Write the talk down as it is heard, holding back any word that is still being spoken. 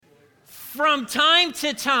From time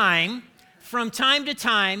to time,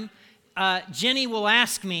 Jenny will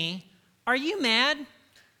ask me, "Are you mad?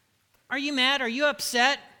 Are you mad? Are you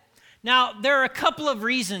upset?" Now, there are a couple of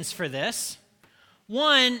reasons for this.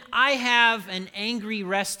 One, I have an angry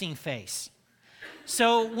resting face.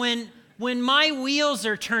 So when my wheels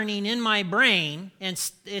are turning in my brain and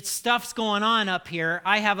stuff's going on up here,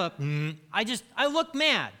 I have I look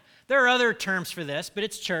mad. There are other terms for this, but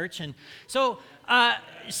it's church. And so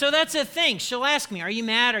that's a thing. She'll ask me, "Are you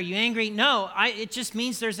mad? Are you angry?" No, it just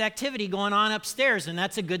means there's activity going on upstairs, and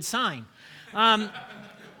that's a good sign.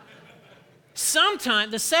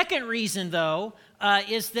 Sometimes, the second reason, though,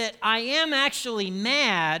 is that I am actually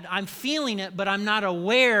mad. I'm feeling it, but I'm not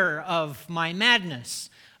aware of my madness.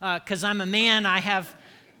 Because I'm a man,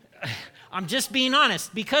 I'm just being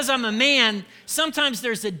honest. Because I'm a man, sometimes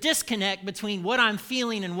there's a disconnect between what I'm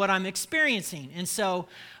feeling and what I'm experiencing. And so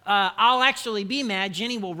I'll actually be mad.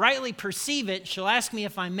 Jenny will rightly perceive it. She'll ask me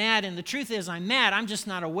if I'm mad, and the truth is I'm mad. I'm just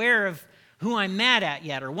not aware of who I'm mad at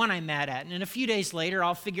yet or what I'm mad at. And then a few days later,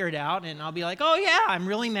 I'll figure it out, and I'll be like, "Oh, yeah, I'm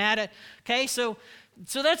really mad at," okay? So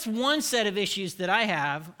that's one set of issues that I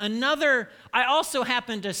have. Another, I also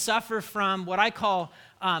happen to suffer from what I call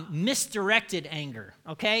misdirected anger,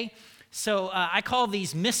 okay? So I call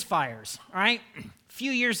these misfires, all right? A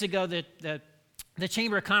few years ago, the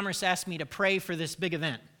Chamber of Commerce asked me to pray for this big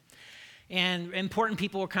event. And important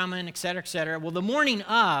people were coming, et cetera, et cetera. Well, the morning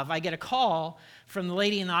of, I get a call from the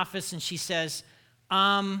lady in the office, and she says,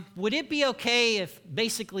 "Would it be okay if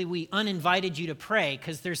basically we uninvited you to pray?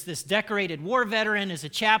 Because there's this decorated war veteran as a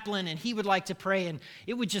chaplain, and he would like to pray, and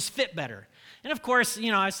it would just fit better." And of course,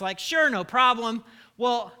 I was like, "Sure, no problem."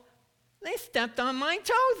 Well, they stepped on my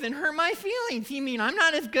toes and hurt my feelings. You mean I'm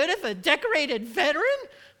not as good as a decorated veteran?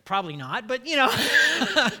 Probably not, but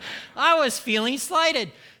I was feeling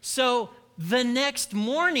slighted. So the next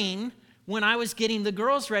morning, when I was getting the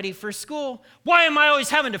girls ready for school, "Why am I always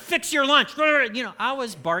having to fix your lunch?" I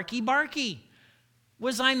was barky.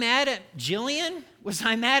 Was I mad at Jillian? Was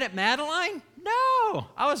I mad at Madeline? No,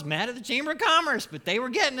 I was mad at the Chamber of Commerce, but they were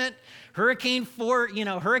getting it. Hurricane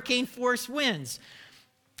force winds.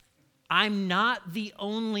 I'm not the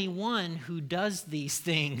only one who does these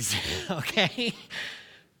things, okay?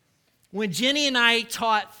 When Jenny and I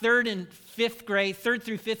taught third through fifth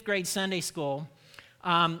grade Sunday school,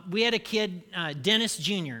 we had a kid, Dennis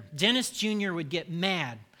Jr. Dennis Jr. would get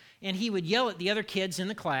mad, and he would yell at the other kids in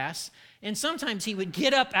the class, and sometimes he would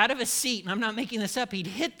get up out of his seat, and I'm not making this up, he'd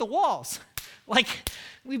hit the walls.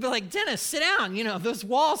 We'd be like, "Dennis, sit down. Those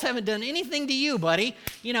walls haven't done anything to you, buddy."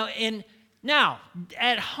 And now,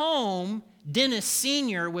 at home, Dennis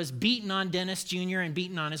Sr. was beating on Dennis Jr. and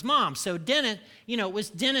beating on his mom. So Dennis, was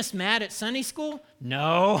Dennis mad at Sunday school?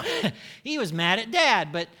 No, he was mad at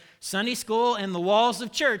Dad, but Sunday school and the walls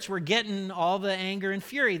of church were getting all the anger and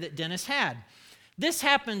fury that Dennis had. This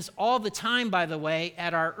happens all the time, by the way,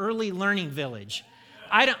 at our early learning village.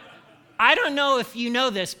 I don't know if you know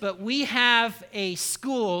this, but we have a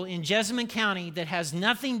school in Jessamine County that has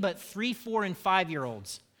nothing but 3, 4, and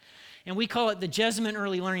 5-year-olds. And we call it the Jessamine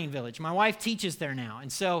Early Learning Village. My wife teaches there now.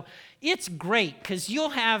 And so it's great because you'll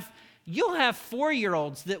have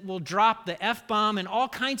 4-year-olds that will drop the F-bomb and all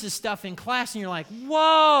kinds of stuff in class, and you're like,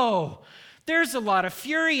 "Whoa, there's a lot of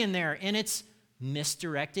fury in there." And it's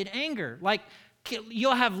misdirected anger. Like,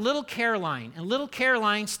 you'll have little Caroline, and little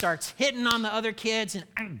Caroline starts hitting on the other kids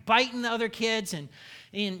and biting the other kids, and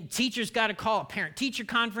teacher's got to call a parent-teacher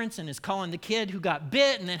conference and is calling the kid who got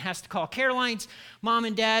bit and then has to call Caroline's mom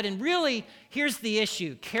and dad. And really, here's the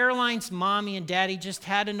issue. Caroline's mommy and daddy just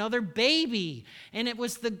had another baby, and it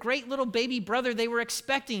was the great little baby brother they were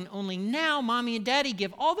expecting, only now mommy and daddy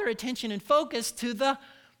give all their attention and focus to the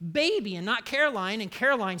baby and not Caroline, and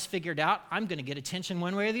Caroline's figured out, "I'm going to get attention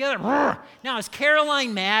one way or the other." Now, is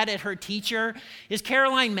Caroline mad at her teacher? Is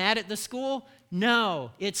Caroline mad at the school?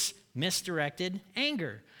 No, it's misdirected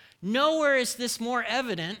anger. Nowhere is this more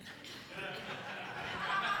evident.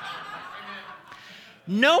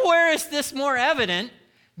 Nowhere is this more evident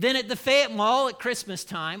than at the Fayette Mall at Christmas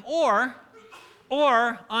time or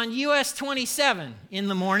on US 27 in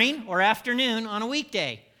the morning or afternoon on a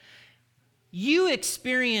weekday. You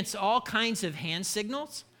experience all kinds of hand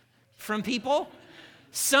signals from people.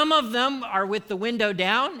 Some of them are with the window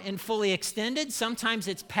down and fully extended. Sometimes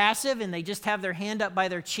it's passive and they just have their hand up by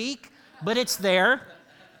their cheek, but it's there.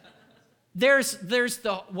 There's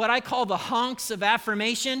what I call the honks of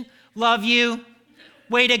affirmation. "Love you.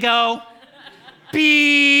 Way to go.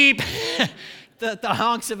 Beep." the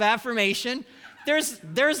honks of affirmation.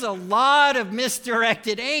 There's a lot of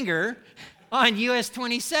misdirected anger on US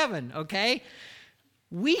 27, okay?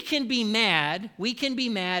 We can be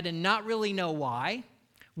mad and not really know why.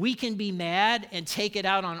 We can be mad and take it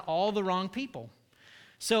out on all the wrong people.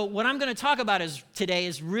 So what I'm going to talk about today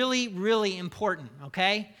is really, really important,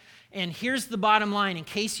 okay? And here's the bottom line in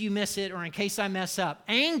case you miss it or in case I mess up.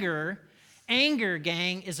 Anger,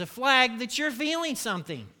 gang, is a flag that you're feeling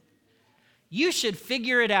something. You should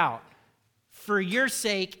figure it out for your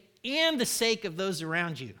sake and the sake of those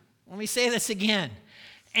around you. Let me say this again.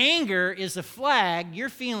 Anger is a flag you're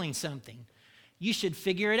feeling something. You should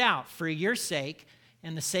figure it out for your sake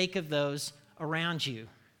and the sake of those around you.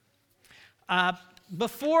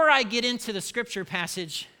 Before I get into the scripture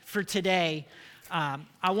passage for today,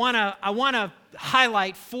 I want to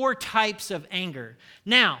highlight 4 types of anger.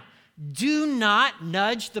 Now, do not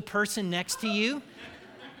nudge the person next to you.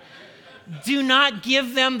 Do not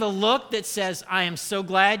give them the look that says, I am so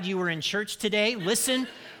glad you were in church today. Listen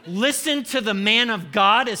to the man of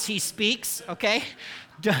God as he speaks, okay?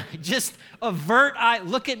 Just avert eye,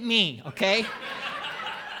 look at me, okay?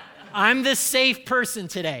 I'm the safe person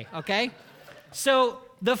today, okay? So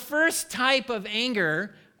the first type of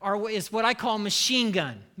anger is what I call machine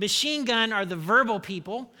gun. Machine gun are the verbal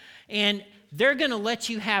people, and they're going to let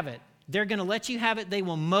you have it. They're going to let you have it. They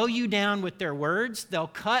will mow you down with their words. They'll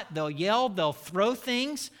cut, they'll yell, they'll throw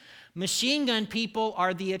things. Machine gun people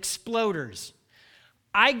are the exploders.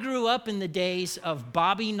 I grew up in the days of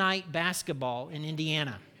Bobby Knight basketball in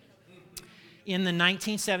Indiana in the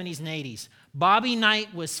 1970s and 80s. Bobby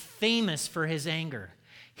Knight was famous for his anger.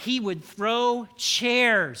 He would throw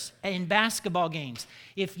chairs in basketball games.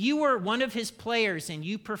 If you were one of his players and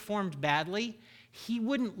you performed badly, he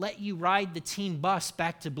wouldn't let you ride the team bus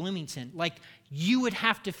back to Bloomington. Like, you would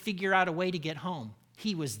have to figure out a way to get home.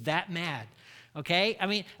 He was that mad, okay? I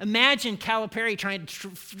mean, imagine Calipari trying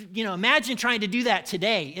to do that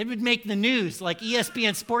today. It would make the news, like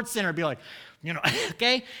ESPN Sports Center would be like,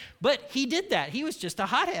 okay? But he did that. He was just a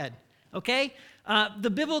hothead, okay? The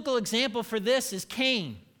biblical example for this is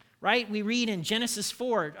Cain, right? We read in Genesis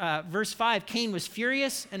 4, verse 5, Cain was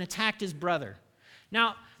furious and attacked his brother.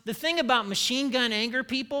 Now, the thing about machine gun anger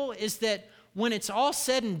people is that when it's all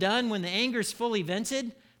said and done, when the anger is fully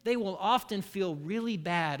vented, they will often feel really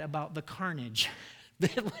bad about the carnage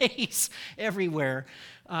that lays everywhere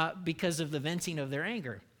because of the venting of their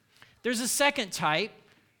anger. There's a second type,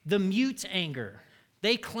 the mute anger.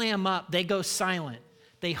 They clam up, they go silent,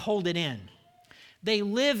 they hold it in. They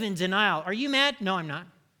live in denial. Are you mad? No, I'm not.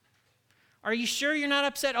 Are you sure you're not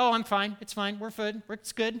upset? Oh, I'm fine. It's fine. We're good.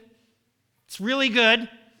 It's good. It's really good.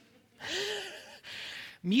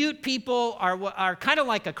 Mute people are kind of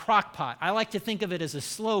like a crock pot. I like to think of it as a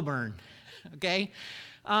slow burn, okay?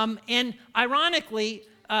 And ironically,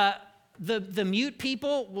 the mute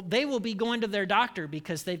people, they will be going to their doctor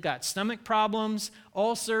because they've got stomach problems,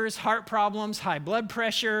 ulcers, heart problems, high blood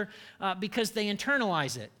pressure, because they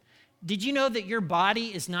internalize it. Did you know that your body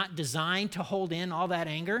is not designed to hold in all that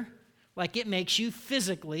anger? Like, it makes you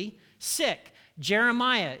physically sick.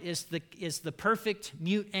 Jeremiah is the perfect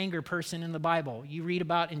mute anger person in the Bible. You read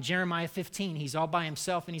about in Jeremiah 15, he's all by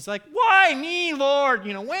himself and he's like, why me, Lord?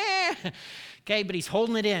 Where? Okay, but he's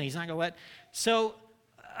holding it in. He's not going to let. So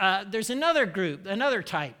there's another group, another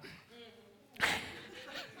type.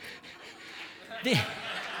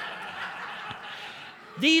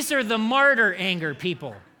 These are the martyr anger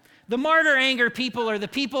people. The martyr anger people are the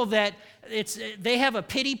people that they have a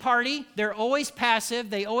pity party. They're always passive.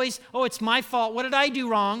 They always, it's my fault. What did I do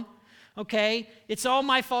wrong? Okay, it's all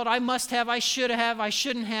my fault. I must have, I should have, I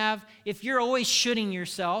shouldn't have. If you're always shoulding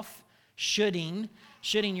yourself,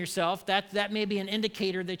 that may be an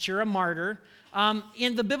indicator that you're a martyr.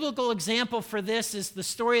 In the biblical example for this is the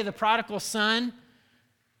story of the prodigal son.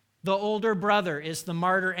 The older brother is the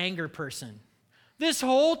martyr anger person. This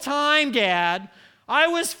whole time, Dad, I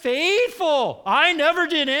was faithful. I never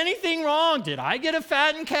did anything wrong. Did I get a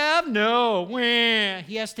fattened calf? No.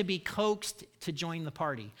 He has to be coaxed to join the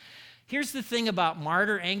party. Here's the thing about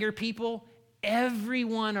martyr anger people.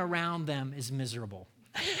 Everyone around them is miserable.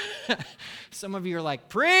 Some of you are like,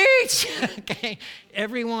 preach! Okay,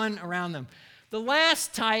 everyone around them. The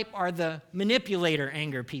last type are the manipulator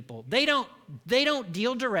anger people. They don't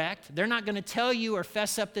deal direct. They're not going to tell you or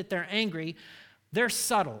fess up that they're angry. They're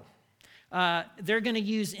subtle. They're going to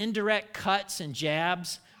use indirect cuts and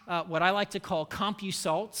jabs, what I like to call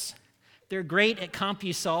compusalts. They're great at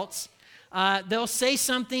compusalts. They'll say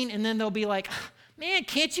something and then they'll be like, man,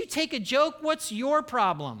 can't you take a joke? What's your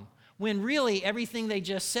problem? When really everything they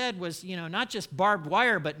just said was, not just barbed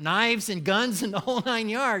wire, but knives and guns and the whole 9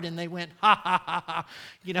 yards. And they went, ha, ha, ha, ha,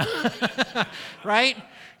 right?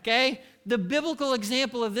 Okay? the biblical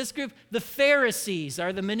example of this group, the Pharisees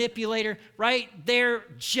are the manipulator, right? They're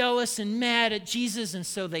jealous and mad at Jesus, and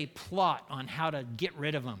so they plot on how to get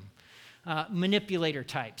rid of him. Manipulator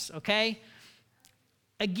types, okay?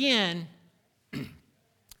 Again,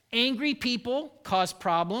 angry people cause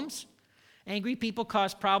problems. Angry people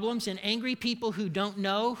cause problems, and angry people who don't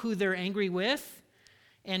know who they're angry with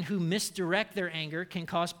and who misdirect their anger can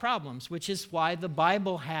cause problems, which is why the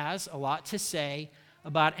Bible has a lot to say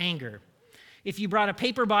about anger. If you brought a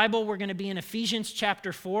paper Bible, we're going to be in Ephesians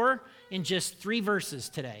chapter 4 in just 3 verses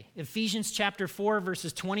today. Ephesians chapter 4,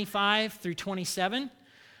 verses 25 through 27.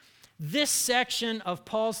 This section of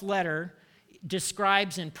Paul's letter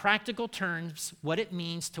describes in practical terms what it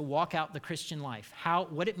means to walk out the Christian life,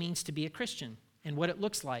 what it means to be a Christian and what it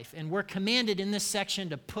looks like. And we're commanded in this section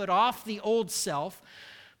to put off the old self,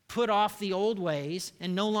 put off the old ways,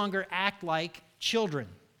 and no longer act like children.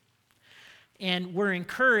 And we're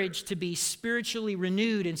encouraged to be spiritually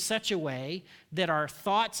renewed in such a way that our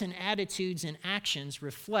thoughts and attitudes and actions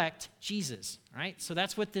reflect Jesus, right? So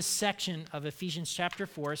that's what this section of Ephesians chapter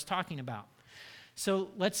 4 is talking about. So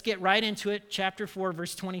let's get right into it. Chapter 4,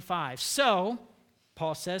 verse 25. So,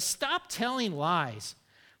 Paul says, stop telling lies.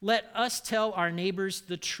 Let us tell our neighbors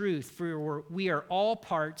the truth, for we are all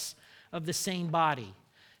parts of the same body.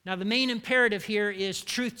 Now, the main imperative here is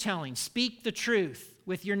truth-telling. Speak the truth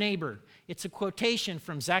with your neighbor. It's a quotation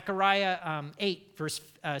from Zechariah 8, verse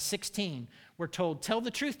 16. We're told, tell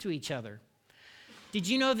the truth to each other. Did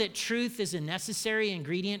you know that truth is a necessary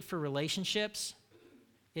ingredient for relationships?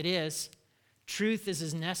 It is. Truth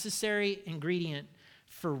is a necessary ingredient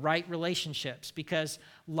for right relationships because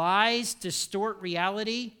lies distort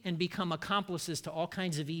reality and become accomplices to all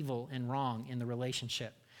kinds of evil and wrong in the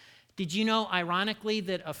relationship. Did you know, ironically,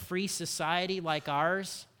 that a free society like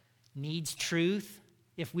ours needs truth?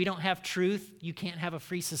 If we don't have truth, you can't have a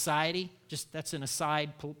free society. Just that's an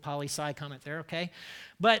aside, poli-sci comment there, okay?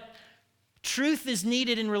 But truth is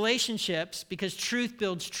needed in relationships because truth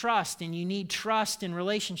builds trust, and you need trust in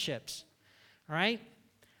relationships, all right?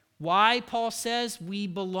 Why, Paul says, we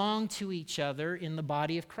belong to each other in the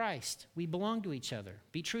body of Christ. We belong to each other.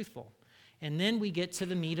 Be truthful. And then we get to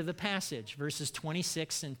the meat of the passage, verses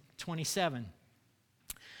 26 and 27.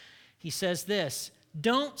 He says this,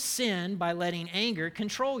 don't sin by letting anger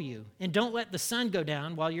control you, and don't let the sun go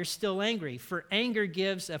down while you're still angry, for anger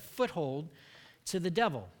gives a foothold to the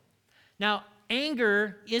devil. Now,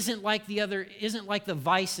 anger isn't like the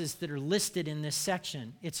vices that are listed in this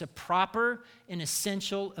section. It's a proper and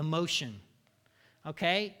essential emotion.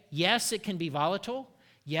 Okay? Yes, it can be volatile.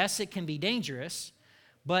 Yes, it can be dangerous,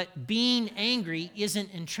 but being angry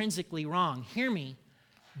isn't intrinsically wrong. Hear me.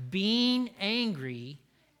 Being angry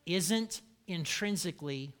isn't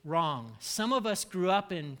intrinsically wrong. Some of us grew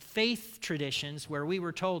up in faith traditions where we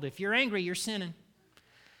were told, if you're angry, you're sinning.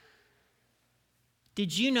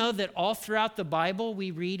 Did you know that all throughout the Bible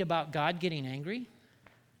we read about God getting angry?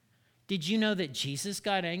 Did you know that Jesus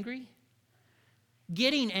got angry?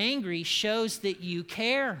 Getting angry shows that you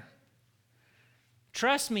care.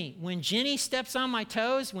 Trust me, when Jenny steps on my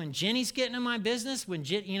toes, when Jenny's getting in my business,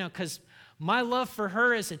 because my love for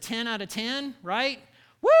her is a 10 out of 10, right?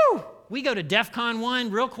 Woo! We go to DEFCON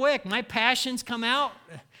 1 real quick. My passions come out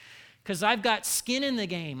because I've got skin in the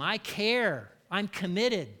game. I care. I'm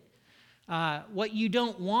committed. What you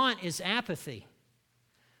don't want is apathy.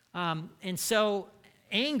 And so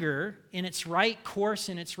anger in its right course,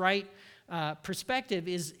 in its right perspective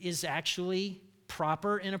is actually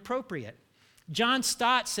proper and appropriate. John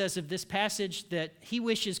Stott says of this passage that he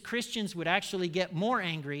wishes Christians would actually get more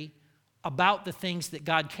angry about the things that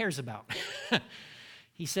God cares about.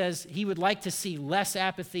 He says he would like to see less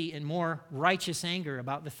apathy and more righteous anger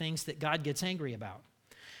about the things that God gets angry about.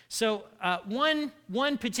 So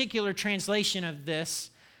one particular translation of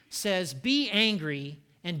this says, be angry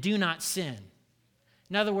and do not sin.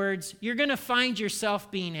 In other words, you're going to find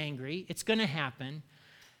yourself being angry. It's going to happen.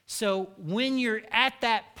 So when you're at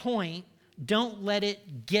that point, don't let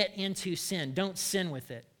it get into sin. Don't sin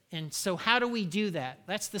with it. And so how do we do that?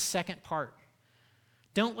 That's the second part.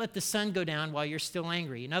 Don't let the sun go down while you're still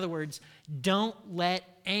angry. In other words, don't let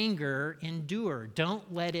anger endure.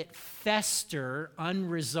 Don't let it fester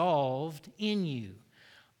unresolved in you.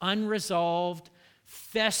 Unresolved,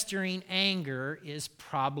 festering anger is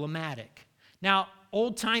problematic. Now,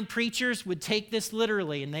 old-time preachers would take this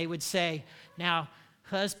literally, and they would say, now,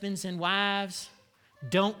 husbands and wives,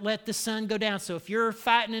 don't let the sun go down. So if you're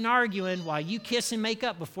fighting and arguing while you kiss and make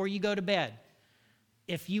up before you go to bed,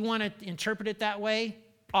 if you want to interpret it that way,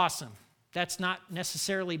 awesome. That's not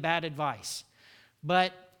necessarily bad advice.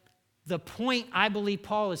 But the point I believe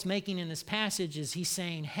Paul is making in this passage is he's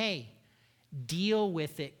saying, hey, deal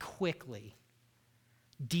with it quickly.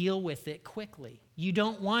 Deal with it quickly. You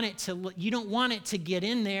don't want it to get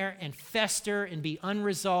in there and fester and be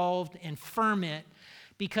unresolved and ferment,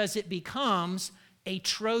 because it becomes a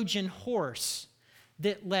Trojan horse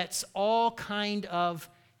that lets all kind of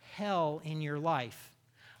hell in your life.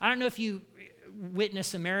 I don't know if you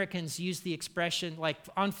witness Americans use the expression, like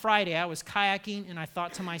on Friday I was kayaking and I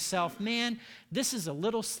thought to myself, man, this is a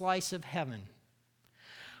little slice of heaven.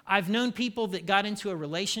 I've known people that got into a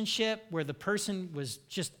relationship where the person was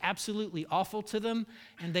just absolutely awful to them,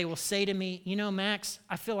 and they will say to me, you know, Max,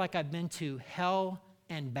 I feel like I've been to hell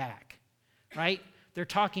and back, right? They're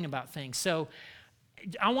talking about things. So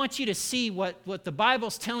I want you to see what the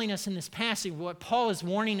Bible's telling us in this passage, what Paul is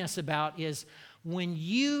warning us about is when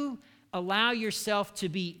you allow yourself to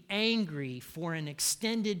be angry for an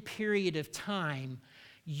extended period of time,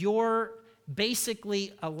 you're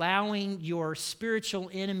basically allowing your spiritual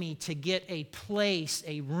enemy to get a place,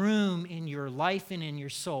 a room in your life and in your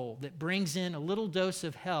soul that brings in a little dose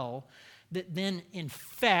of hell that then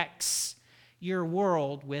infects your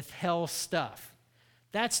world with hell stuff.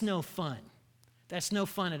 That's no fun. That's no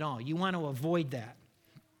fun at all. You want to avoid that.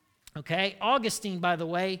 Okay? Augustine, by the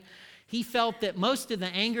way, he felt that most of the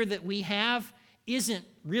anger that we have isn't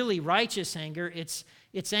really righteous anger.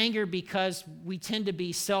 It's anger because we tend to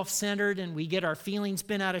be self-centered and we get our feelings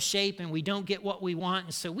bent out of shape and we don't get what we want,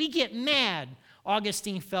 and so we get mad.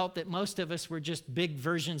 Augustine felt that most of us were just big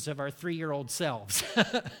versions of our 3-year-old selves.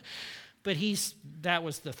 But that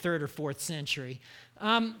was the 3rd or 4th century.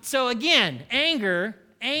 So again, anger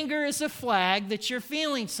is a flag that you're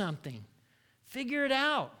feeling something. Figure it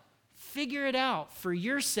out. Figure it out for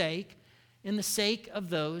your sake and the sake of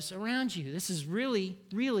those around you. This is really,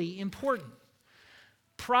 really important.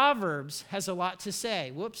 Proverbs has a lot to say.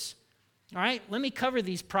 Whoops. All right, let me cover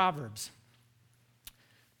these Proverbs.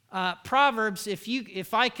 Proverbs,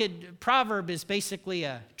 proverb is basically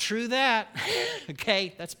a true that.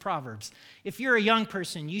 Okay, that's Proverbs. If you're a young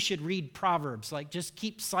person, you should read Proverbs. Like, just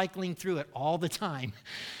keep cycling through it all the time.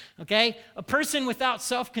 Okay? A person without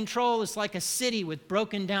self-control is like a city with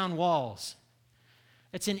broken down walls.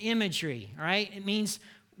 It's an imagery, all right? It means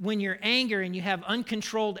when you're angry and you have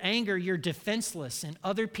uncontrolled anger, you're defenseless and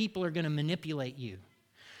other people are going to manipulate you.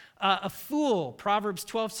 A fool, Proverbs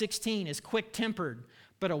 12:16, is quick-tempered,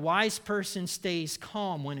 but a wise person stays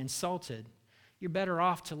calm when insulted. You're better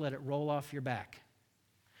off to let it roll off your back.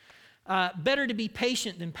 Better to be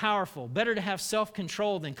patient than powerful. Better to have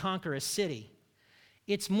self-control than conquer a city.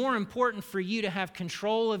 It's more important for you to have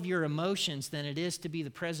control of your emotions than it is to be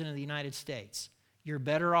the President of the United States. You're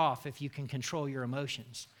better off if you can control your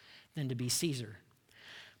emotions than to be Caesar.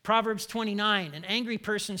 Proverbs 29, an angry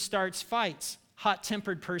person starts fights.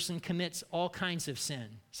 Hot-tempered person commits all kinds of sin.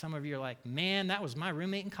 Some of you are like, man, that was my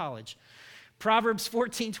roommate in college. Proverbs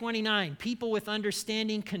 14:29, people with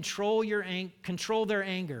understanding control their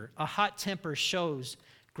anger. A hot temper shows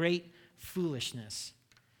great foolishness.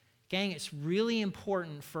 Gang, it's really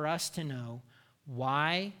important for us to know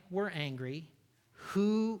why we're angry,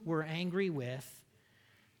 who we're angry with,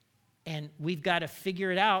 and we've got to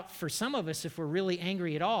figure it out. For some of us, if we're really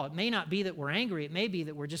angry at all, it may not be that we're angry. It may be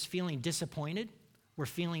that we're just feeling disappointed. We're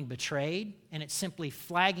feeling betrayed, and it's simply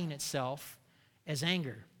flagging itself as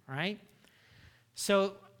anger, all right?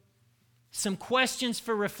 So some questions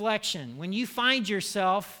for reflection. When you find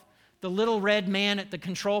yourself the little red man at the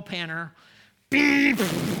control panel,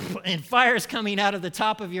 and fire's coming out of the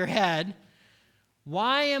top of your head,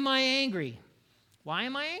 why am I angry? Why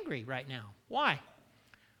am I angry right now? Why?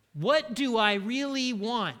 What do I really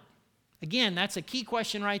want? Again, that's a key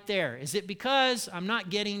question right there. Is it because I'm not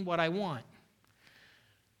getting what I want?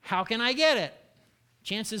 How can I get it?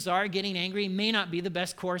 Chances are getting angry may not be the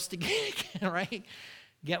best course to get, right?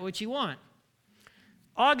 Get what you want.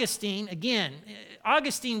 Augustine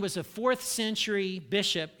was a 4th century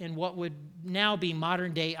bishop in what would now be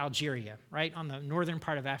modern-day Algeria, right, on the northern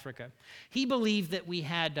part of Africa. He believed that we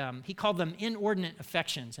had, he called them inordinate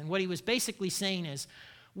affections, and what he was basically saying is,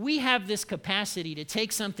 we have this capacity to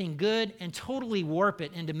take something good and totally warp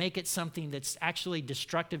it and to make it something that's actually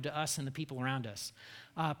destructive to us and the people around us.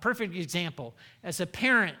 Perfect example. As a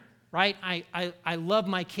parent, right, I love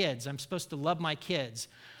my kids. I'm supposed to love my kids.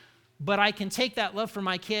 But I can take that love for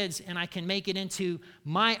my kids and I can make it into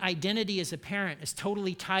my identity as a parent is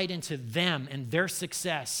totally tied into them and their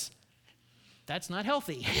success. That's not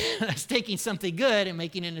healthy. That's taking something good and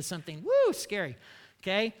making it into something, scary,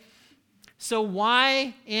 okay? So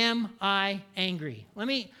why am I angry? Let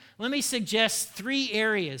me suggest 3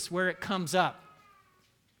 areas where it comes up.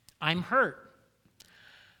 I'm hurt.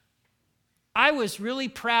 I was really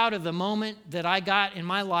proud of the moment that I got in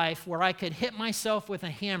my life where I could hit myself with a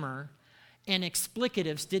hammer and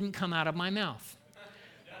explicatives didn't come out of my mouth.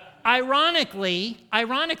 Ironically,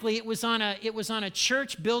 it was on a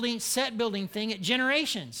church building, set building thing at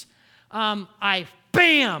Generations. I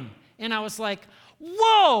bam, and I was like,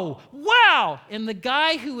 whoa, wow. And the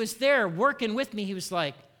guy who was there working with me, he was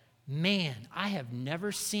like, man, I have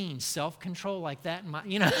never seen self-control like that in my,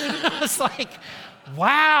 I was like,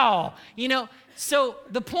 wow. So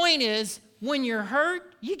the point is, when you're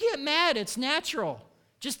hurt, you get mad. It's natural.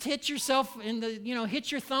 Just hit yourself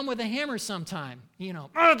hit your thumb with a hammer sometime.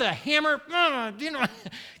 The hammer,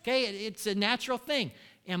 okay, it's a natural thing.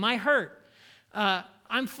 Am I hurt?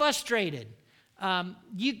 I'm frustrated.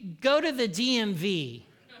 You go to the DMV.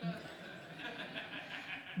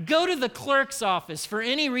 Go to the clerk's office for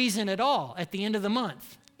any reason at all at the end of the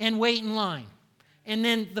month and wait in line. And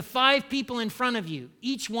then the 5 people in front of you,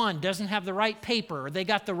 each one doesn't have the right paper or they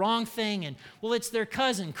got the wrong thing and, well, it's their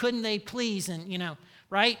cousin. Couldn't they please? And,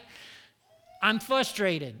 right? I'm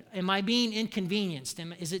frustrated. Am I being inconvenienced?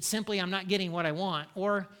 Is it simply I'm not getting what I want?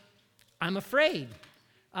 Or I'm afraid.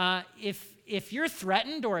 If you're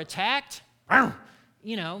threatened or attacked,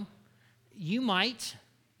 you might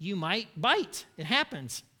bite. It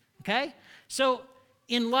happens, okay? So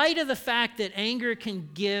in light of the fact that anger can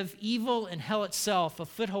give evil and hell itself a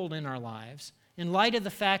foothold in our lives, in light of the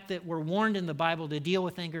fact that we're warned in the Bible to deal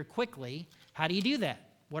with anger quickly, how do you do that?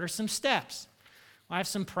 What are some steps? I have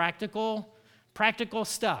some practical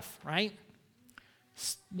stuff, right?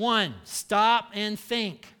 1, stop and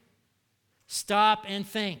think. Stop and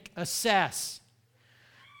think. Assess.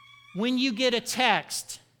 When you get a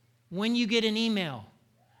text, when you get an email,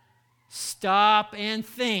 stop and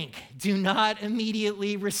think. Do not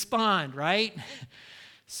immediately respond, right?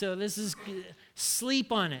 So this is,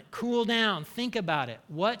 sleep on it, cool down, think about it.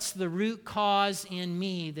 What's the root cause in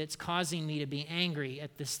me that's causing me to be angry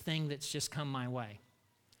at this thing that's just come my way?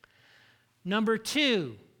 Number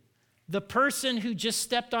 2, the person who just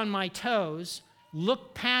stepped on my toes,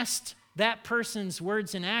 look past that person's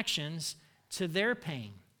words and actions to their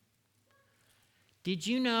pain. Did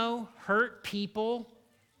you know hurt people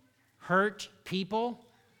hurt people?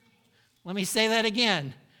 Let me say that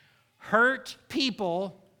again. Hurt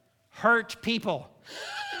people hurt people.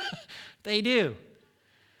 They do.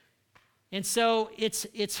 And so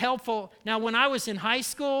it's helpful. Now, when I was in high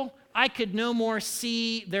school, I could no more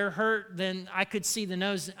see their hurt than I could see the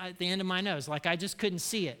nose at the end of my nose. Like I just couldn't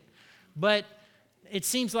see it. But it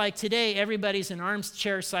seems like today everybody's an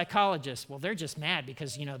armchair psychologist. Well, they're just mad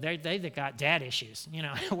because, they've got dad issues.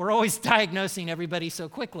 We're always diagnosing everybody so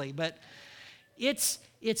quickly. But it's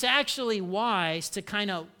actually wise to kind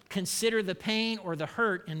of consider the pain or the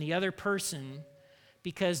hurt in the other person,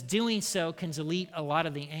 because doing so can delete a lot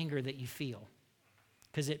of the anger that you feel,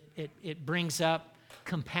 because it brings up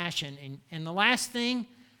compassion. And the last thing,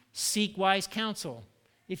 seek wise counsel.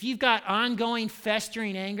 If you've got ongoing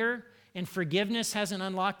festering anger and forgiveness hasn't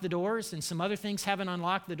unlocked the doors and some other things haven't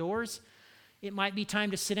unlocked the doors, it might be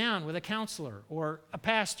time to sit down with a counselor or a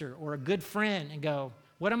pastor or a good friend and go,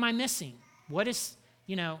 what am I missing? What is,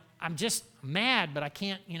 I'm just mad, but I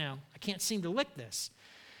can't seem to lick this.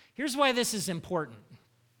 Here's why this is important.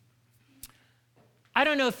 I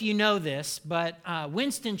don't know if you know this, but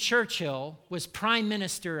Winston Churchill was Prime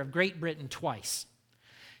Minister of Great Britain twice.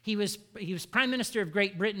 He was Prime Minister of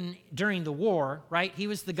Great Britain during the war, right? He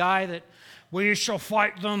was the guy that, we shall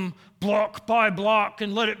fight them block by block,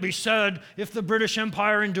 and let it be said, if the British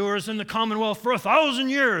Empire endures in the Commonwealth for 1,000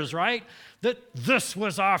 years, right? That this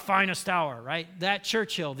was our finest hour, right? That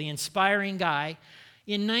Churchill, the inspiring guy.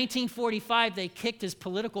 In 1945, they kicked his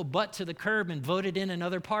political butt to the curb and voted in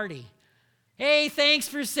another party. Hey, thanks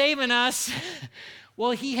for saving us.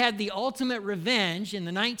 Well, he had the ultimate revenge. In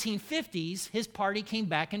the 1950s, his party came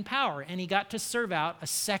back in power, and he got to serve out a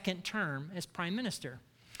second term as prime minister.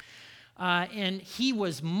 And he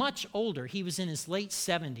was much older. He was in his late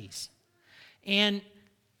 70s. And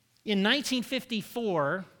in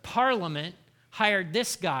 1954, Parliament hired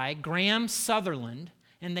this guy, Graham Sutherland,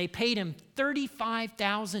 and they paid him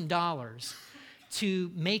 $35,000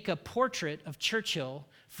 to make a portrait of Churchill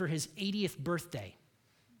for his 80th birthday.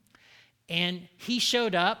 And he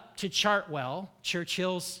showed up to Chartwell,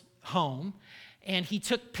 Churchill's home, and he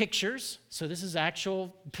took pictures. So this is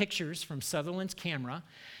actual pictures from Sutherland's camera.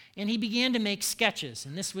 And he began to make sketches.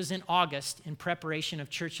 And this was in August in preparation of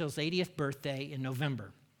Churchill's 80th birthday in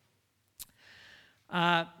November.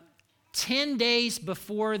 10 days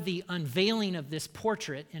before the unveiling of this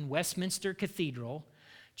portrait in Westminster Cathedral,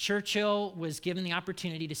 Churchill was given the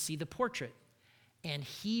opportunity to see the portrait. and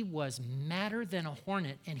he was madder than a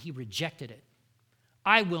hornet, and he rejected it.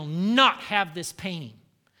 I will not have this painting.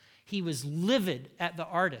 He was livid at the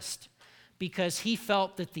artist because he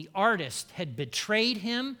felt that the artist had betrayed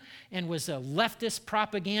him and was a leftist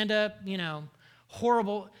propaganda,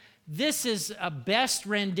 horrible. This is a best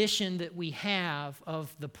rendition that we have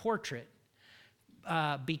of the portrait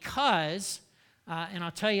because, and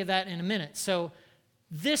I'll tell you that in a minute. So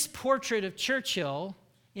this portrait of Churchill,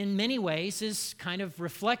 in many ways, is kind of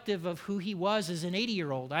reflective of who he was as an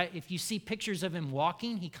 80-year-old. If you see pictures of him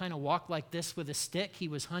walking, he kind of walked like this with a stick. He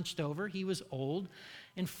was hunched over. He was old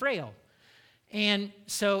and frail. And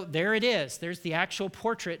so there it is. There's the actual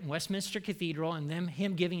portrait in Westminster Cathedral and then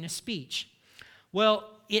him giving a speech. Well,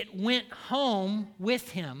 it went home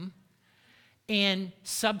with him and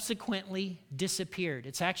subsequently disappeared.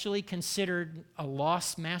 It's actually considered a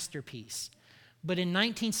lost masterpiece. But in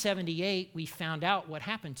 1978, we found out what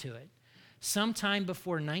happened to it. Sometime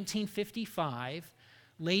before 1955,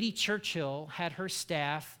 Lady Churchill had her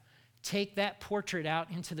staff take that portrait out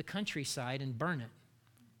into the countryside and burn it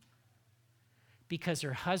because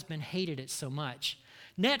her husband hated it so much.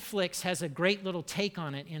 Netflix has a great little take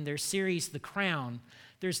on it in their series, The Crown.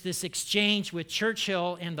 There's this exchange with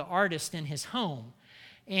Churchill and the artist in his home.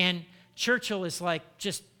 And Churchill is like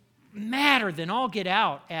just madder than all get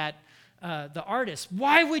out at the artist.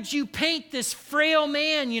 Why would you paint this frail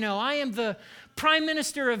man? I am the Prime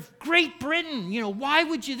Minister of Great Britain. Why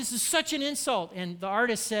would you? This is such an insult. And the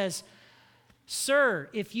artist says, sir,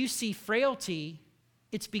 if you see frailty,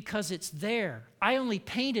 it's because it's there. I only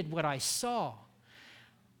painted what I saw.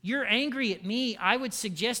 You're angry at me. I would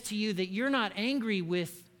suggest to you that you're not angry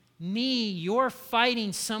with me. You're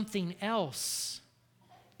fighting something else.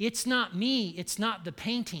 It's not me. It's not the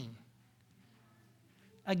painting.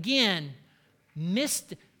 Again,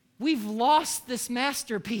 we've lost this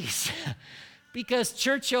masterpiece because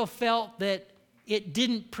Churchill felt that it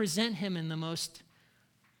didn't present him in the most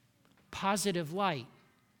positive light.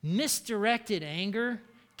 Misdirected anger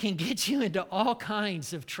can get you into all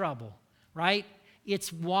kinds of trouble, right?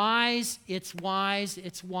 It's wise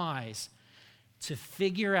to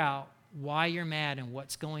figure out why you're mad and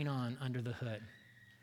what's going on under the hood.